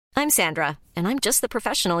I'm Sandra, and I'm just the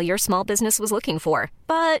professional your small business was looking for.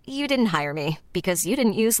 But you didn't hire me because you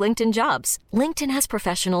didn't use LinkedIn Jobs. LinkedIn has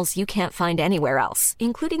professionals you can't find anywhere else,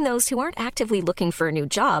 including those who aren't actively looking for a new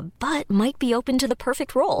job, but might be open to the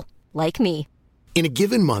perfect role, like me. In a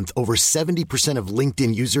given month, over 70% of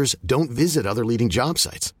LinkedIn users don't visit other leading job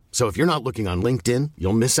sites. So if you're not looking on LinkedIn,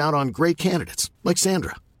 you'll miss out on great candidates like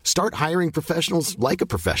Sandra. Start hiring professionals like a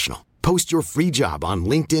professional. Post your free job on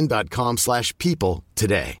linkedin.com/people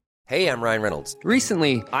today. Hey, I'm Ryan Reynolds.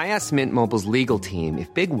 Recently, I asked Mint Mobile's legal team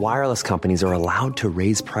if big wireless companies are allowed to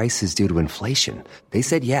raise prices due to inflation. They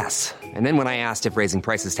said yes. And then when I asked if raising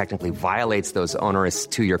prices technically violates those onerous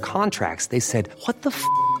two-year contracts, they said, "What the f***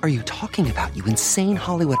 are you talking about, you insane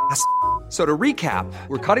Hollywood ass?" So to recap,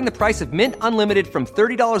 we're cutting the price of Mint Unlimited from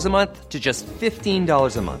 $30 a month to just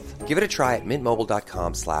 $15 a month. Give it a try at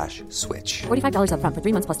mintmobile.com/switch. $45 up front for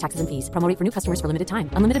 3 months plus taxes and fees. Promo rate for new customers for limited time.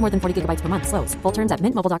 Unlimited more than 40 gigabytes per month. Slows full terms at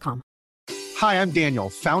mintmobile.com. Hi, I'm Daniel,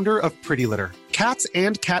 founder of Pretty Litter. Cats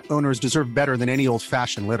and cat owners deserve better than any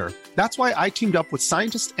old-fashioned litter. That's why I teamed up with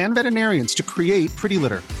scientists and veterinarians to create Pretty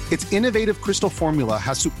Litter. Its innovative crystal formula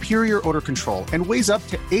has superior odor control and weighs up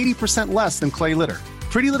to 80% less than clay litter.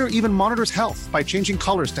 Pretty Litter even monitors health by changing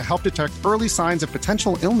colors to help detect early signs of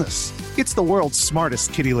potential illness. It's the world's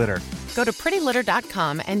smartest kitty litter. Go to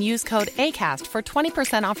prettylitter.com and use code ACAST for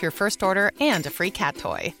 20% off your first order and a free cat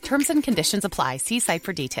toy. Terms and conditions apply. See site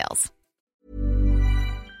for details.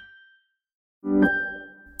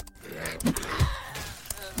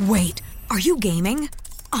 Wait, are you gaming?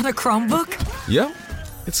 On a Chromebook? Yep.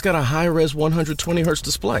 It's got a high-res 120Hz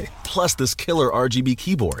display, plus this killer RGB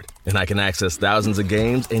keyboard. And I can access thousands of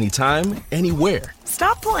games anytime, anywhere.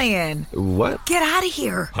 Stop playing. What? Get out of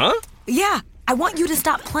here. Huh? Yeah, I want you to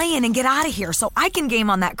stop playing and get out of here so I can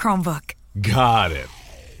game on that Chromebook. Got it.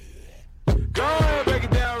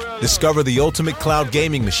 Discover the ultimate cloud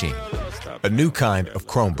gaming machine. A new kind of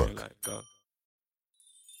Chromebook.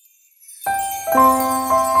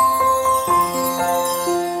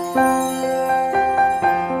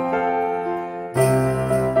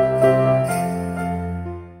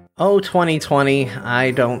 Oh, 2020,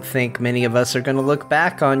 I don't think many of us are going to look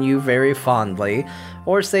back on you very fondly,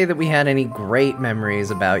 or say that we had any great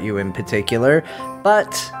memories about you in particular,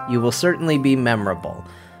 but you will certainly be memorable.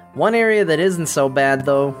 One area that isn't so bad,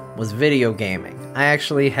 though, was video gaming. I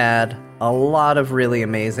actually had a lot of really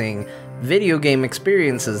amazing video game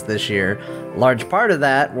experiences this year. A large part of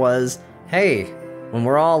that was, hey, when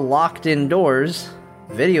we're all locked indoors,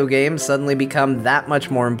 video games suddenly become that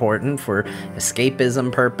much more important for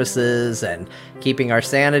escapism purposes and keeping our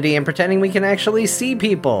sanity and pretending we can actually see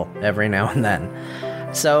people every now and then.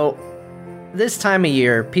 So, this time of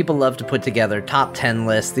year, people love to put together top 10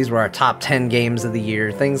 lists. These were our top 10 games of the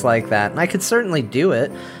year, things like that. And I could certainly do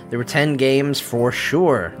it. There were 10 games for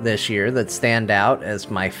sure this year that stand out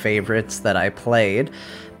as my favorites that I played.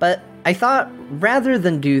 But I thought rather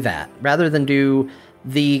than do that, rather than do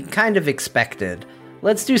the kind of expected,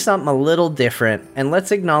 let's do something a little different, and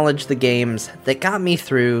let's acknowledge the games that got me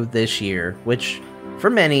through this year, which, for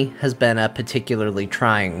many, has been a particularly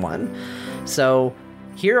trying one. So,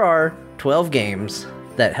 here are 12 games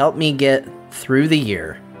that helped me get through the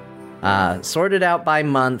year. Sorted out by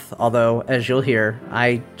month, although, as you'll hear,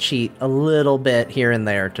 I cheat a little bit here and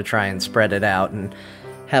there to try and spread it out and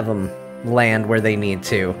have them land where they need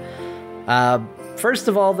to. First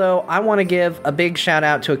of all, though, I want to give a big shout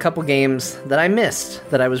out to a couple games that I missed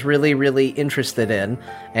that I was really, really interested in,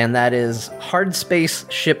 and that is Hard Space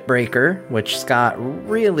Shipbreaker, which Scott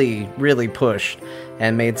really, really pushed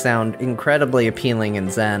and made sound incredibly appealing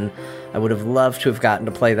in Zen. I would have loved to have gotten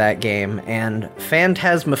to play that game, and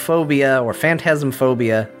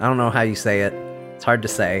Phantasmophobia, I don't know how you say it, it's hard to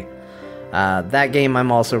say. That game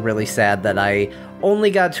I'm also really sad that I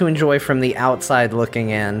only got to enjoy from the outside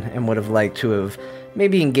looking in, and would have liked to have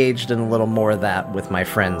maybe engaged in a little more of that with my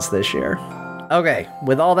friends this year. Okay,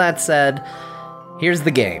 with all that said, here's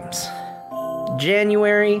the games.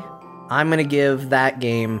 January, I'm going to give that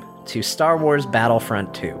game to Star Wars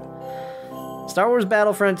Battlefront 2. Star Wars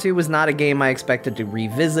Battlefront 2 was not a game I expected to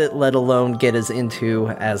revisit, let alone get as into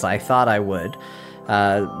as I thought I would.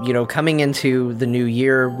 Coming into the new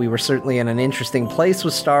year, we were certainly in an interesting place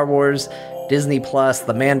with Star Wars. Disney Plus,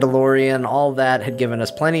 The Mandalorian, all that had given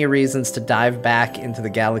us plenty of reasons to dive back into the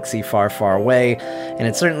galaxy far, far away, and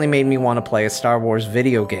it certainly made me want to play a Star Wars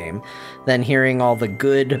video game. Then hearing all the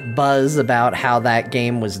good buzz about how that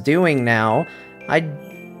game was doing now, I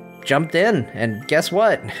jumped in, and guess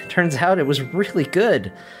what? Turns out it was really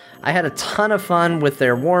good. I had a ton of fun with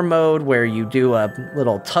their war mode, where you do a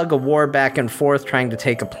little tug of war back and forth trying to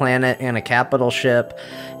take a planet and a capital ship,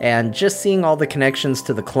 and just seeing all the connections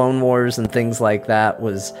to the Clone Wars and things like that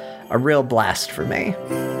was a real blast for me.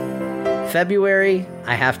 February,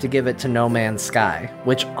 I have to give it to No Man's Sky,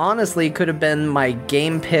 which honestly could have been my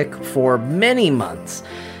game pick for many months,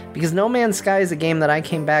 because No Man's Sky is a game that I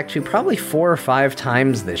came back to probably 4 or 5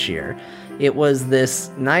 times this year. It was this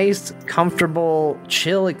nice, comfortable,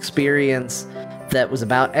 chill experience that was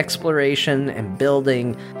about exploration and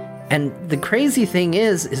building. And the crazy thing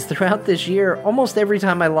is throughout this year, almost every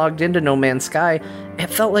time I logged into No Man's Sky, it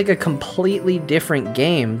felt like a completely different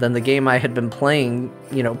game than the game I had been playing,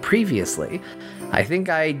 previously. I think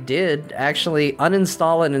I did actually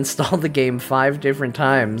uninstall and install the game 5 different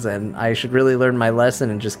times, and I should really learn my lesson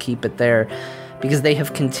and just keep it there, because they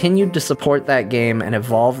have continued to support that game and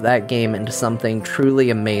evolve that game into something truly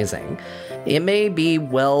amazing. It may be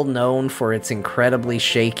well known for its incredibly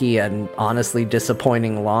shaky and honestly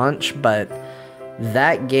disappointing launch, but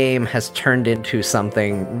that game has turned into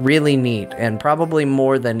something really neat, and probably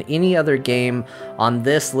more than any other game on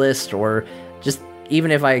this list, or just even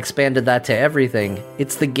if I expanded that to everything,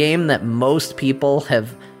 it's the game that most people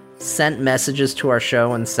have sent messages to our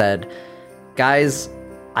show and said, guys,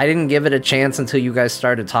 I didn't give it a chance until you guys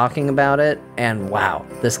started talking about it, and wow,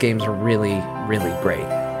 this game's really, really great.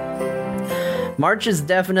 March is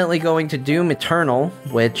definitely going to Doom Eternal,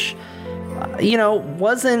 which,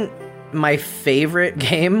 wasn't my favorite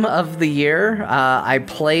game of the year. I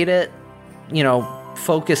played it,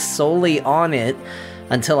 focused solely on it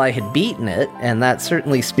until I had beaten it, and that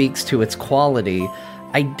certainly speaks to its quality.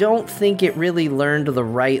 I don't think it really learned the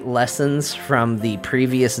right lessons from the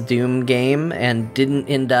previous Doom game and didn't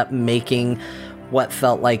end up making what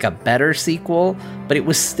felt like a better sequel, but it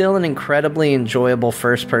was still an incredibly enjoyable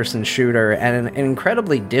first-person shooter, and an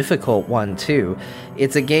incredibly difficult one too.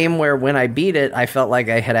 It's a game where when I beat it, I felt like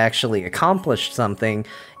I had actually accomplished something,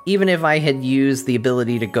 even if I had used the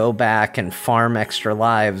ability to go back and farm extra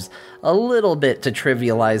lives a little bit to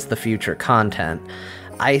trivialize the future content.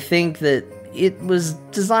 I think that it was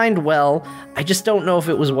designed well. I just don't know if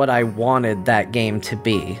it was what I wanted that game to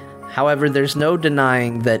be. However, there's no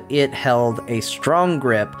denying that it held a strong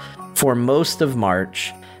grip for most of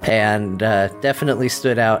March, and definitely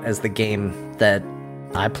stood out as the game that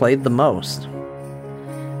I played the most.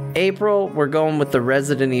 April, we're going with the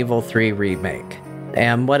Resident Evil 3 remake.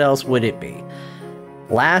 And what else would it be?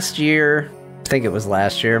 Last year, I think it was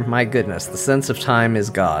last year, my goodness, the sense of time is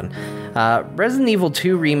gone. Resident Evil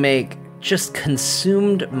 2 remake just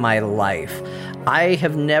consumed my life. I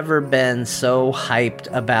have never been so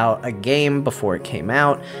hyped about a game before it came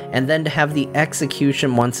out, and then to have the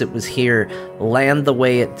execution once it was here land the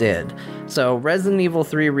way it did. So Resident Evil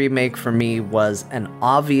 3 Remake for me was an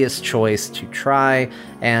obvious choice to try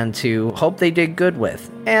and to hope they did good with.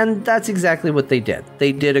 And that's exactly what they did.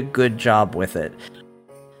 They did a good job with it.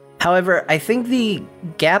 However, I think the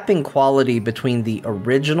gap in quality between the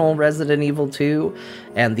original Resident Evil 2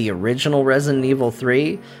 and the original Resident Evil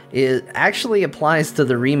 3 actually applies to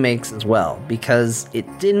the remakes as well, because it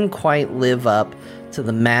didn't quite live up to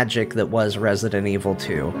the magic that was Resident Evil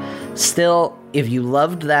 2. Still, if you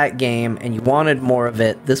loved that game and you wanted more of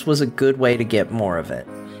it, this was a good way to get more of it.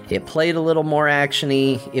 It played a little more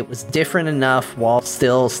action-y, it was different enough while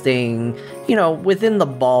still staying, within the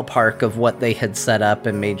ballpark of what they had set up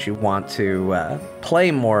and made you want to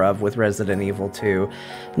play more of with Resident Evil 2.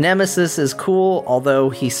 Nemesis is cool, although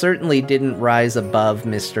he certainly didn't rise above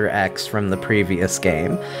Mr. X from the previous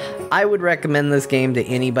game. I would recommend this game to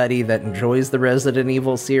anybody that enjoys the Resident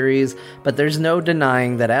Evil series, but there's no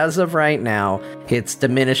denying that as of right now, it's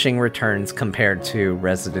diminishing returns compared to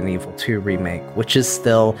Resident Evil 2 Remake, which is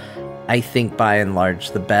still, I think by and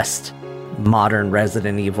large, the best modern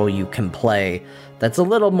Resident Evil you can play that's a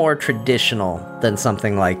little more traditional than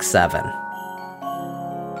something like 7.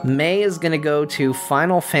 May is going to go to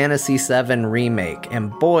Final Fantasy VII Remake,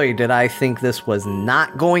 and boy did I think this was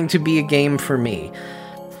not going to be a game for me.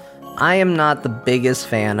 I am not the biggest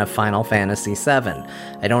fan of Final Fantasy VII.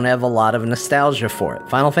 I don't have a lot of nostalgia for it.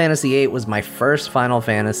 Final Fantasy VIII was my first Final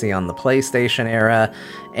Fantasy on the PlayStation era,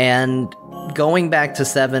 and going back to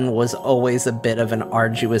 7 was always a bit of an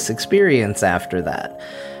arduous experience after that.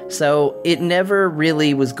 So it never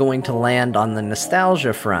really was going to land on the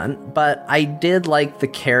nostalgia front, but I did like the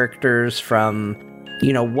characters from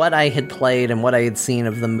what I had played and what I had seen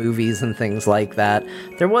of the movies and things like that,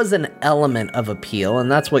 there was an element of appeal,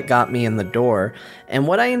 and that's what got me in the door. And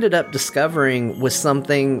what I ended up discovering was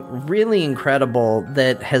something really incredible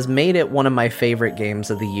that has made it one of my favorite games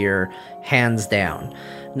of the year, hands down.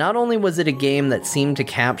 Not only was it a game that seemed to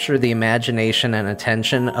capture the imagination and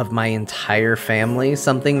attention of my entire family,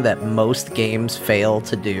 something that most games fail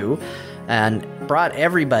to do, and brought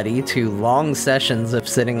everybody to long sessions of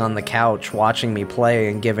sitting on the couch watching me play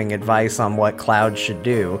and giving advice on what Cloud should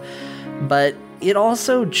do, but it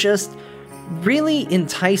also just really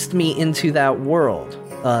enticed me into that world.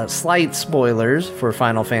 Slight spoilers for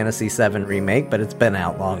Final Fantasy VII Remake, but it's been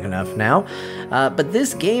out long enough now. But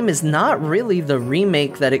this game is not really the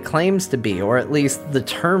remake that it claims to be, or at least the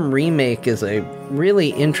term remake is a really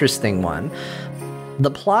interesting one. The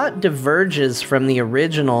plot diverges from the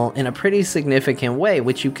original in a pretty significant way,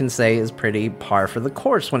 which you can say is pretty par for the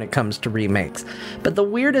course when it comes to remakes. But the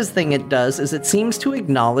weirdest thing it does is it seems to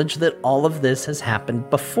acknowledge that all of this has happened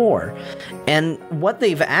before. And what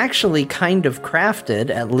they've actually kind of crafted,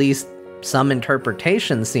 at least some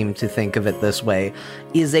interpretations seem to think of it this way,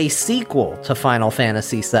 is a sequel to Final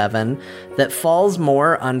Fantasy VII that falls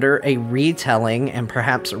more under a retelling and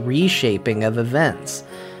perhaps reshaping of events.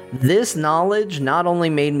 This knowledge not only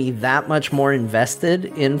made me that much more invested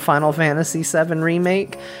in Final Fantasy VII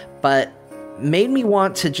Remake, but made me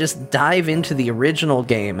want to just dive into the original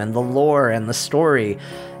game and the lore and the story.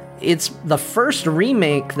 It's the first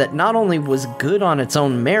remake that not only was good on its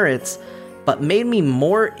own merits, but made me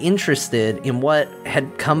more interested in what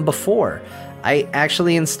had come before. I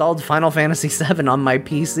actually installed Final Fantasy VII on my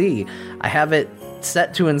PC. I have it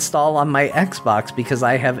set to install on my Xbox because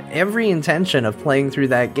I have every intention of playing through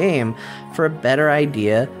that game for a better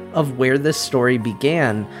idea of where this story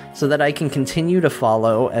began, so that I can continue to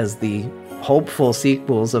follow as the hopeful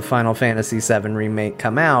sequels of Final Fantasy VII Remake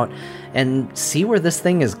come out and see where this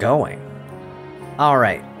thing is going.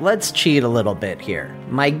 Alright, let's cheat a little bit here.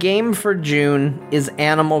 My game for June is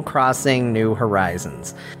Animal Crossing New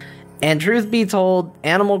Horizons. And truth be told,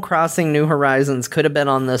 Animal Crossing New Horizons could have been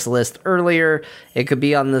on this list earlier. It could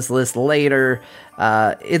be on this list later.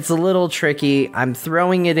 It's a little tricky. I'm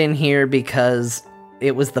throwing it in here because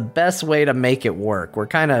it was the best way to make it work. We're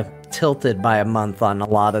kind of tilted by a month on a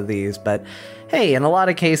lot of these, but hey, in a lot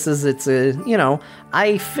of cases, it's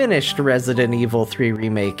I finished Resident Evil 3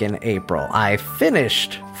 Remake in April. I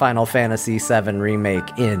finished Final Fantasy VII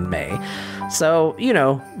Remake in May. So,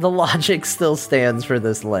 the logic still stands for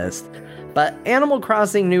this list. But Animal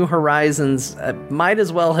Crossing New Horizons might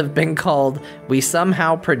as well have been called "We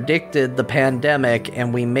Somehow Predicted the Pandemic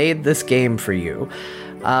and We Made This Game for You."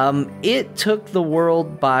 It took the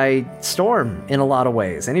world by storm in a lot of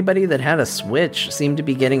ways. Anybody that had a Switch seemed to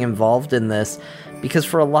be getting involved in this, because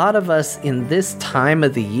for a lot of us in this time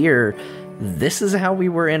of the year, this is how we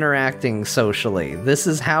were interacting socially. This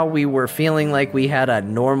is how we were feeling like we had a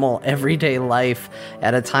normal everyday life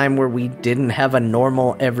at a time where we didn't have a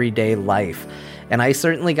normal everyday life. And I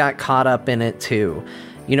certainly got caught up in it too.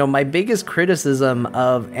 My biggest criticism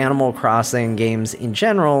of Animal Crossing games in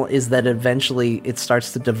general is that eventually it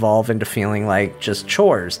starts to devolve into feeling like just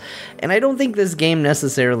chores. And I don't think this game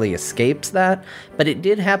necessarily escapes that, but it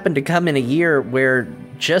did happen to come in a year where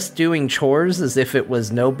just doing chores as if it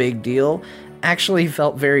was no big deal actually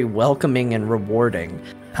felt very welcoming and rewarding.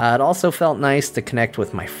 It also felt nice to connect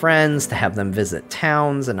with my friends, to have them visit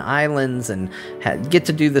towns and islands and get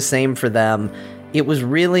to do the same for them. It was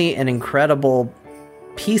really an incredible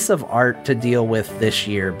piece of art to deal with this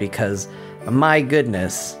year because, my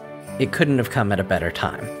goodness, it couldn't have come at a better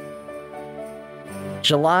time.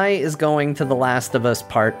 July is going to The Last of Us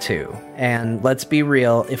Part 2, and let's be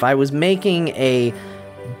real, if I was making a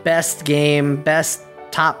best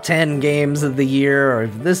top 10 games of the year, or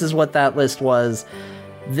if this is what that list was,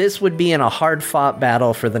 this would be in a hard-fought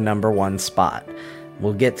battle for the number one spot.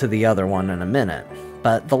 We'll get to the other one in a minute.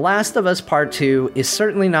 But The Last of Us Part 2 is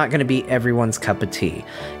certainly not going to be everyone's cup of tea.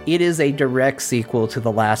 It is a direct sequel to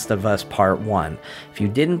The Last of Us Part 1. If you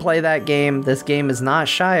didn't play that game, this game is not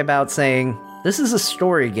shy about saying, this is a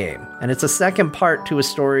story game, and it's a second part to a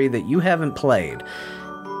story that you haven't played.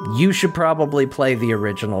 You should probably play the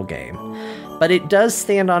original game. But it does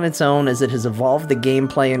stand on its own as it has evolved the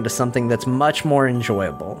gameplay into something that's much more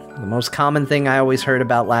enjoyable. The most common thing I always heard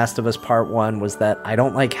about Last of Us Part 1 was that I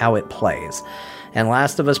don't like how it plays. and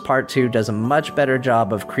Last of Us Part 2 does a much better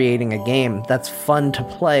job of creating a game that's fun to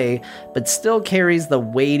play, but still carries the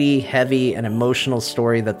weighty, heavy, and emotional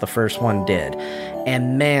story that the first one did.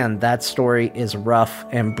 And man, that story is rough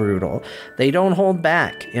and brutal. They don't hold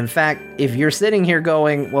back. In fact, if you're sitting here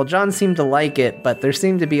going, well, John seemed to like it, but there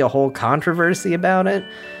seemed to be a whole controversy about it,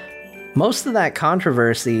 most of that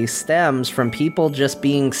controversy stems from people just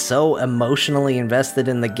being so emotionally invested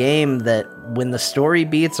in the game that when the story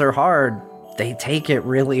beats are hard, they take it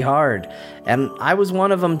really hard. And I was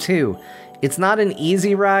one of them too. It's not an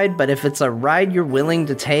easy ride, but if it's a ride you're willing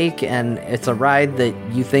to take and it's a ride that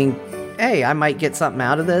you think, hey, I might get something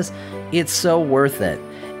out of this, it's so worth it.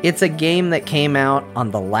 It's a game that came out on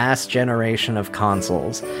the last generation of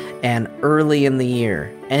consoles and early in the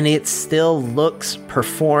year, and it still looks,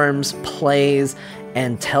 performs, plays,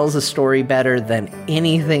 and tells a story better than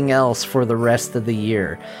anything else for the rest of the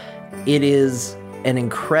year. It is an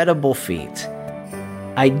incredible feat.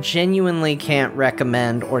 I genuinely can't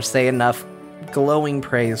recommend or say enough glowing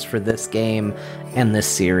praise for this game and this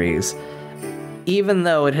series. Even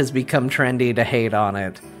though it has become trendy to hate on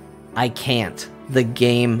it, I can't. The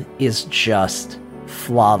game is just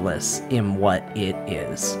flawless in what it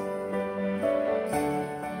is.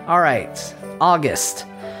 Alright, August.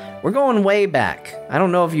 We're going way back. I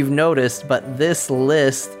don't know if you've noticed, but this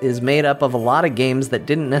list is made up of a lot of games that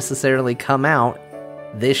didn't necessarily come out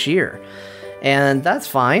this year. And that's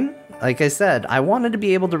fine. Like I said, I wanted to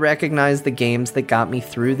be able to recognize the games that got me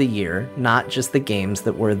through the year, not just the games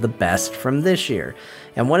that were the best from this year.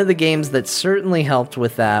 And one of the games that certainly helped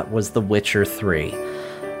with that was The Witcher 3.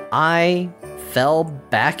 I fell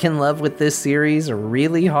back in love with this series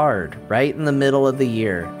really hard, right in the middle of the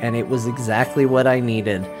year, and it was exactly what I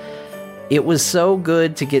needed. It was so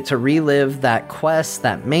good to get to relive that quest,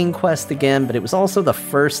 that main quest again, but it was also the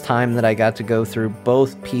first time that I got to go through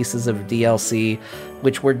both pieces of DLC,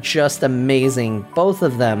 which were just amazing, both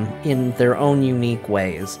of them in their own unique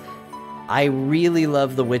ways. I really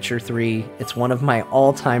love The Witcher 3. It's one of my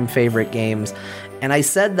all-time favorite games, and I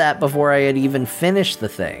said that before I had even finished the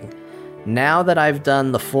thing. Now that I've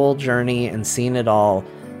done the full journey and seen it all,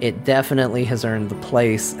 it definitely has earned the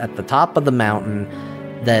place at the top of the mountain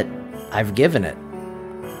that I've given it.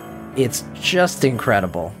 It's just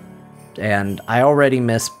incredible, and I already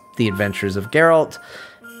miss the adventures of Geralt,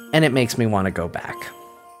 and it makes me want to go back.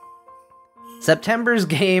 September's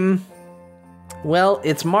game, well,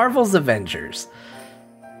 it's Marvel's Avengers,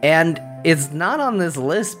 and it's not on this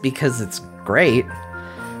list because it's great.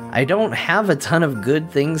 I don't have a ton of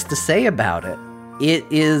good things to say about it. It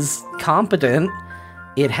is competent,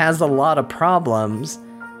 it has a lot of problems,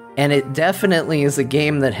 and it definitely is a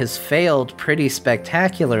game that has failed pretty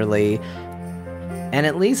spectacularly, and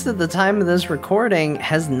at least at the time of this recording,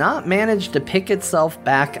 has not managed to pick itself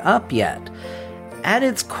back up yet. At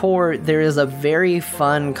its core, there is a very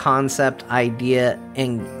fun concept, idea,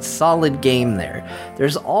 and solid game there.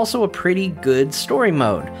 There's also a pretty good story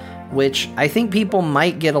mode, which I think people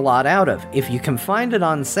might get a lot out of. If you can find it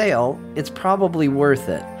on sale, it's probably worth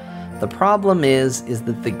it. The problem is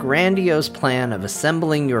that the grandiose plan of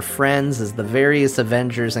assembling your friends as the various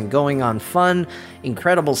Avengers and going on fun,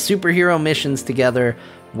 incredible superhero missions together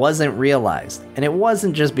wasn't realized. And it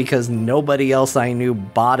wasn't just because nobody else I knew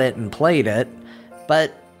bought it and played it,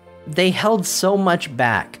 but they held so much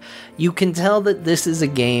back. You can tell that this is a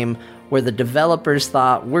game where the developers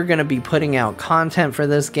thought, we're going to be putting out content for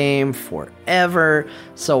this game forever,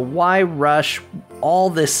 so why rush all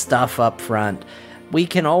this stuff up front? We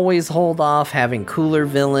can always hold off having cooler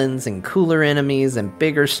villains and cooler enemies and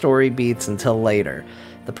bigger story beats until later.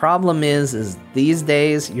 The problem is these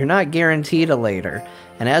days, you're not guaranteed a later,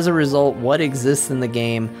 and as a result, what exists in the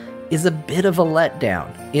game is a bit of a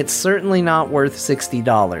letdown. It's certainly not worth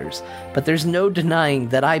 $60, but there's no denying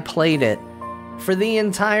that I played it for the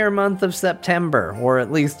entire month of September, or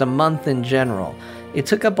at least a month in general. It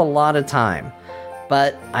took up a lot of time,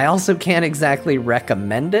 but I also can't exactly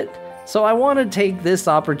recommend it, so I want to take this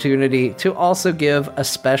opportunity to also give a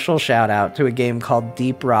special shout out to a game called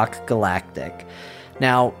Deep Rock Galactic.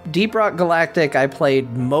 Now, Deep Rock Galactic I played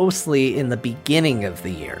mostly in the beginning of the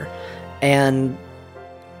year, and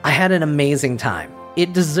I had an amazing time.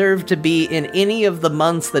 It deserved to be in any of the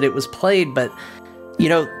months that it was played, but, you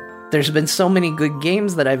know, there's been so many good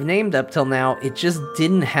games that I've named up till now, it just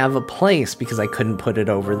didn't have a place because I couldn't put it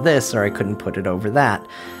over this or I couldn't put it over that.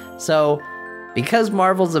 So, because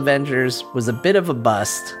Marvel's Avengers was a bit of a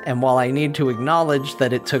bust, and while I need to acknowledge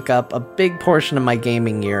that it took up a big portion of my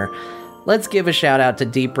gaming year, let's give a shout out to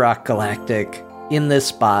Deep Rock Galactic in this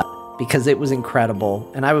spot because it was incredible,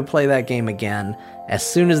 and I would play that game again as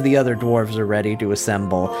soon as the other dwarves are ready to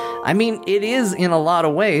assemble. I mean, it is in a lot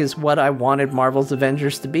of ways what I wanted Marvel's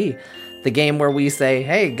Avengers to be. The game where we say,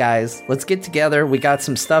 hey guys, let's get together, we got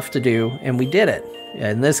some stuff to do, and we did it.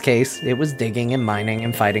 In this case, it was digging and mining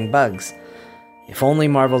and fighting bugs. If only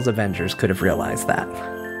Marvel's Avengers could have realized that.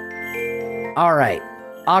 Alright,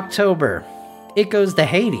 October. It goes to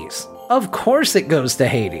Hades. Of course it goes to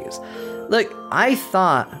Hades. Look, I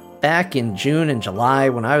thought back in June and July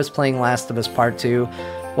when I was playing Last of Us Part 2,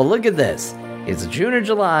 well, look at this. It's June or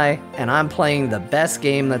July, and I'm playing the best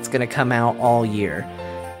game that's going to come out all year.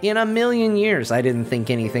 In a million years, I didn't think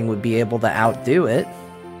anything would be able to outdo it.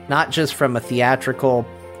 Not just from a theatrical,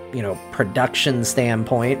 production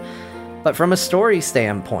standpoint, but from a story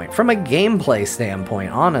standpoint, from a gameplay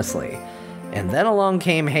standpoint, honestly. And then along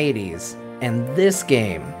came Hades, and this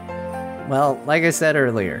game, well, like I said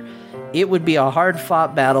earlier, it would be a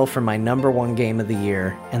hard-fought battle for my #1 game of the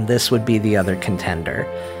year, and this would be the other contender.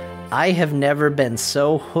 I have never been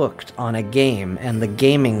so hooked on a game and the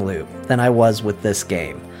gaming loop than I was with this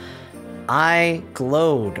game. I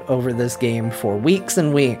glowed over this game for weeks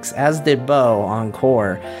and weeks, as did Bo on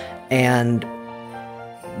Core, and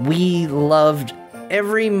we loved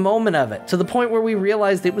every moment of it, to the point where we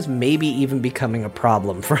realized it was maybe even becoming a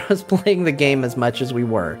problem for us playing the game as much as we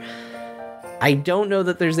were. I don't know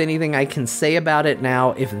that there's anything I can say about it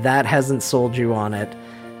now if that hasn't sold you on it.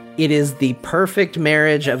 It is the perfect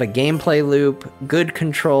marriage of a gameplay loop, good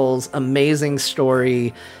controls, amazing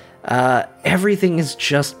story. Everything is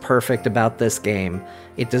just perfect about this game.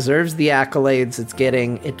 It deserves the accolades it's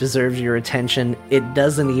getting. It deserves your attention. It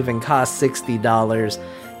doesn't even cost $60.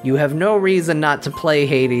 You have no reason not to play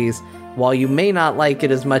Hades. While you may not like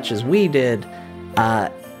it as much as we did,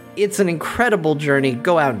 it's an incredible journey.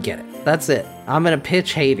 Go out and get it. That's it. I'm going to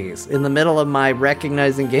pitch Hades. In the middle of my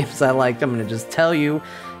recognizing games I liked, I'm going to just tell you,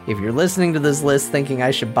 if you're listening to this list thinking I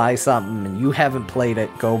should buy something and you haven't played it,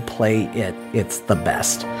 go play it. It's the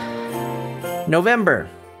best. November.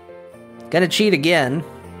 Gonna cheat again.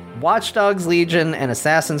 Watch Dogs Legion and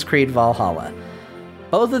Assassin's Creed Valhalla.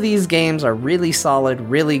 Both of these games are really solid,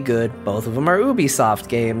 really good. Both of them are Ubisoft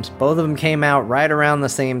games. Both of them came out right around the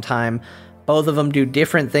same time. Both of them do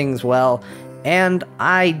different things well. And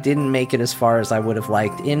I didn't make it as far as I would have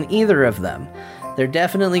liked in either of them. They're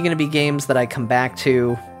definitely going to be games that I come back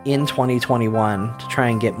to in 2021 to try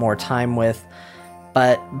and get more time with.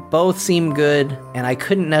 But both seem good, and I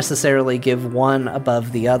couldn't necessarily give one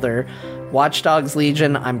above the other. Watch Dogs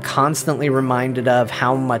Legion, I'm constantly reminded of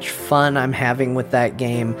how much fun I'm having with that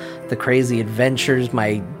game, the crazy adventures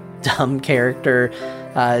my dumb character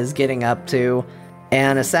is getting up to.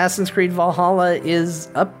 And Assassin's Creed Valhalla is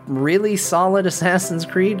a really solid Assassin's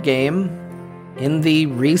Creed game in the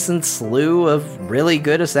recent slew of really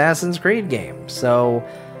good Assassin's Creed games. So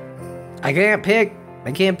I can't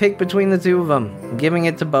pick between the two of them. I'm giving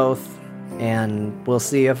it to both, and we'll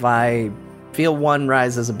see if I feel one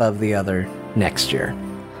rises above the other next year.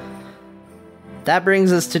 That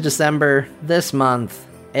brings us to December, this month,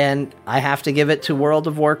 and I have to give it to World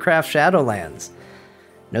of Warcraft Shadowlands.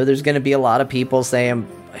 I know there's going to be a lot of people saying,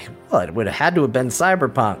 well, it would have had to have been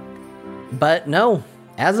Cyberpunk. But no,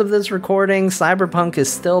 as of this recording, Cyberpunk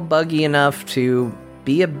is still buggy enough to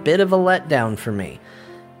be a bit of a letdown for me.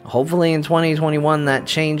 Hopefully in 2021 that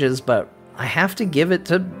changes, but I have to give it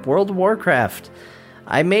to World of Warcraft.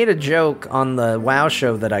 I made a joke on the WoW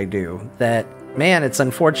show that I do that, man, it's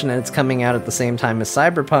unfortunate it's coming out at the same time as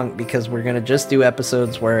Cyberpunk, because we're going to just do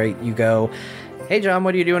episodes where you go, hey John,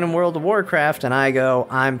 what are you doing in World of Warcraft? And I go,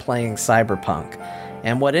 I'm playing Cyberpunk.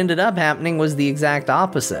 And what ended up happening was the exact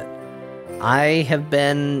opposite. I have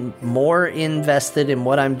been more invested in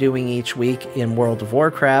what I'm doing each week in World of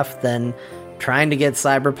Warcraft than trying to get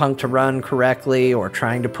Cyberpunk to run correctly or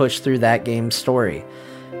trying to push through that game's story.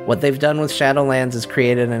 What they've done with Shadowlands is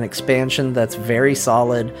created an expansion that's very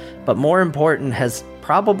solid, but more important, has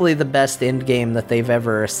probably the best end game that they've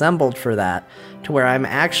ever assembled for that, to where I'm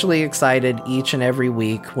actually excited each and every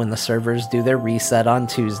week when the servers do their reset on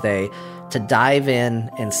Tuesday to dive in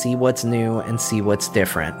and see what's new and see what's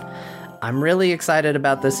different. I'm really excited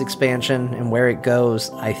about this expansion and where it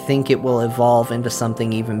goes. I think it will evolve into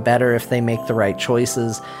something even better if they make the right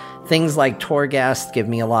choices. Things like Torghast give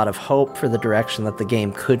me a lot of hope for the direction that the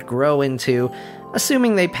game could grow into,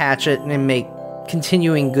 assuming they patch it and make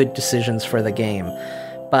continuing good decisions for the game.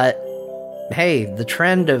 But hey, the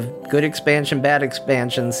trend of good expansion, bad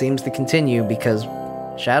expansion seems to continue, because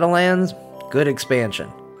Shadowlands, good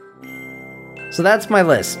expansion. So that's my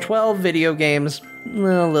list. 12 video games, a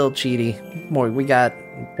little cheaty. More, we got,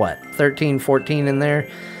 13, 14 in there?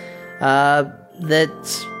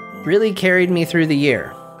 That really carried me through the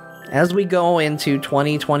year. as we go into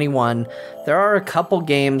 2021, there are a couple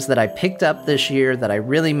games that I picked up this year that I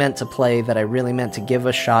really meant to play, that I really meant to give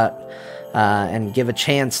a shot and give a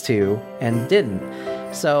chance to, and didn't.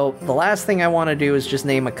 So the last thing I want to do is just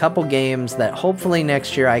name a couple games that hopefully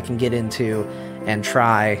next year I can get into and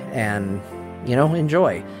try and,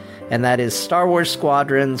 enjoy. And that is Star Wars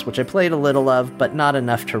Squadrons, which I played a little of, but not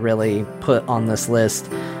enough to really put on this list.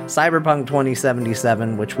 Cyberpunk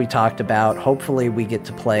 2077, which we talked about. Hopefully we get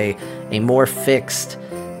to play a more fixed,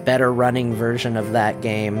 better running version of that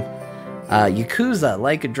game. Yakuza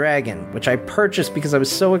Like a Dragon, which I purchased because I was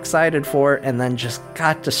so excited for it and then just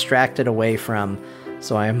got distracted away from.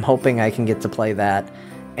 So I'm hoping I can get to play that.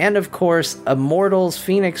 And of course, Immortals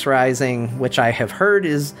Phoenix Rising, which I have heard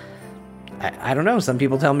is... I don't know, some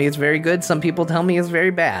people tell me it's very good, some people tell me it's very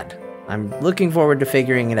bad. I'm looking forward to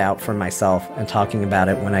figuring it out for myself and talking about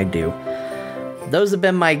it when I do. Those have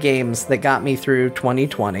been my games that got me through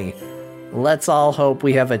 2020. Let's all hope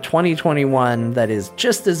we have a 2021 that is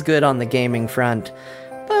just as good on the gaming front,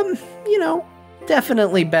 but,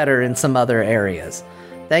 definitely better in some other areas.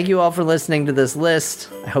 Thank you all for listening to this list.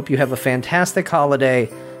 I hope you have a fantastic holiday,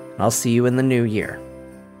 and I'll see you in the new year.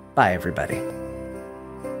 Bye, everybody.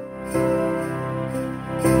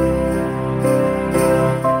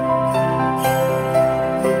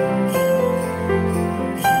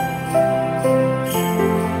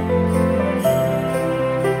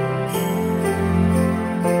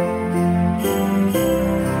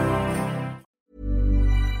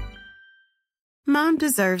 Mom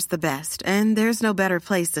deserves the best, and there's no better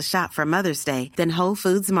place to shop for Mother's Day than Whole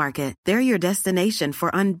Foods Market. They're your destination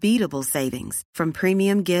for unbeatable savings, from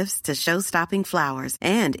premium gifts to show-stopping flowers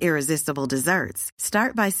and irresistible desserts.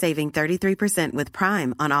 Start by saving 33% with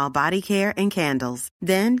Prime on all body care and candles.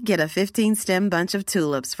 Then get a 15-stem bunch of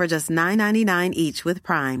tulips for just $9.99 each with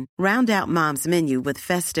Prime. Round out Mom's menu with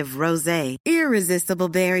festive rosé, irresistible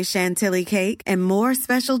berry chantilly cake, and more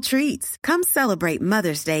special treats. Come celebrate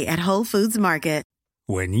Mother's Day at Whole Foods Market.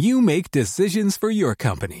 When you make decisions for your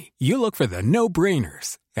company, you look for the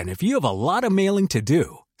no-brainers. And if you have a lot of mailing to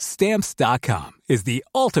do, Stamps.com is the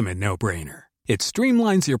ultimate no-brainer. It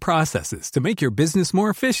streamlines your processes to make your business more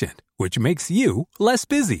efficient, which makes you less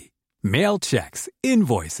busy. Mail checks,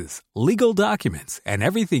 invoices, legal documents, and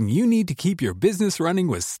everything you need to keep your business running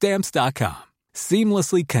with Stamps.com.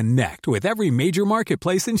 Seamlessly connect with every major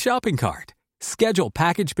marketplace and shopping cart. Schedule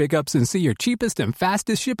package pickups and see your cheapest and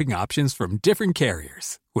fastest shipping options from different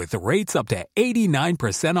carriers, with rates up to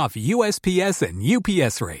 89% off USPS and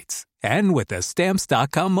UPS rates. And with the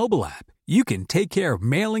Stamps.com mobile app, you can take care of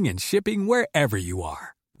mailing and shipping wherever you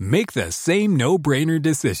are. Make the same no-brainer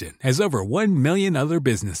decision as over 1 million other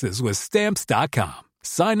businesses with Stamps.com.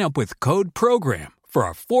 Sign up with code PROGRAM for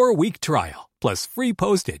a 4-week trial, plus free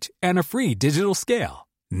postage and a free digital scale.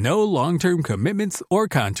 No long-term commitments or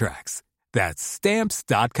contracts. That's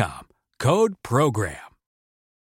Stamps.com. Code PROGRAM.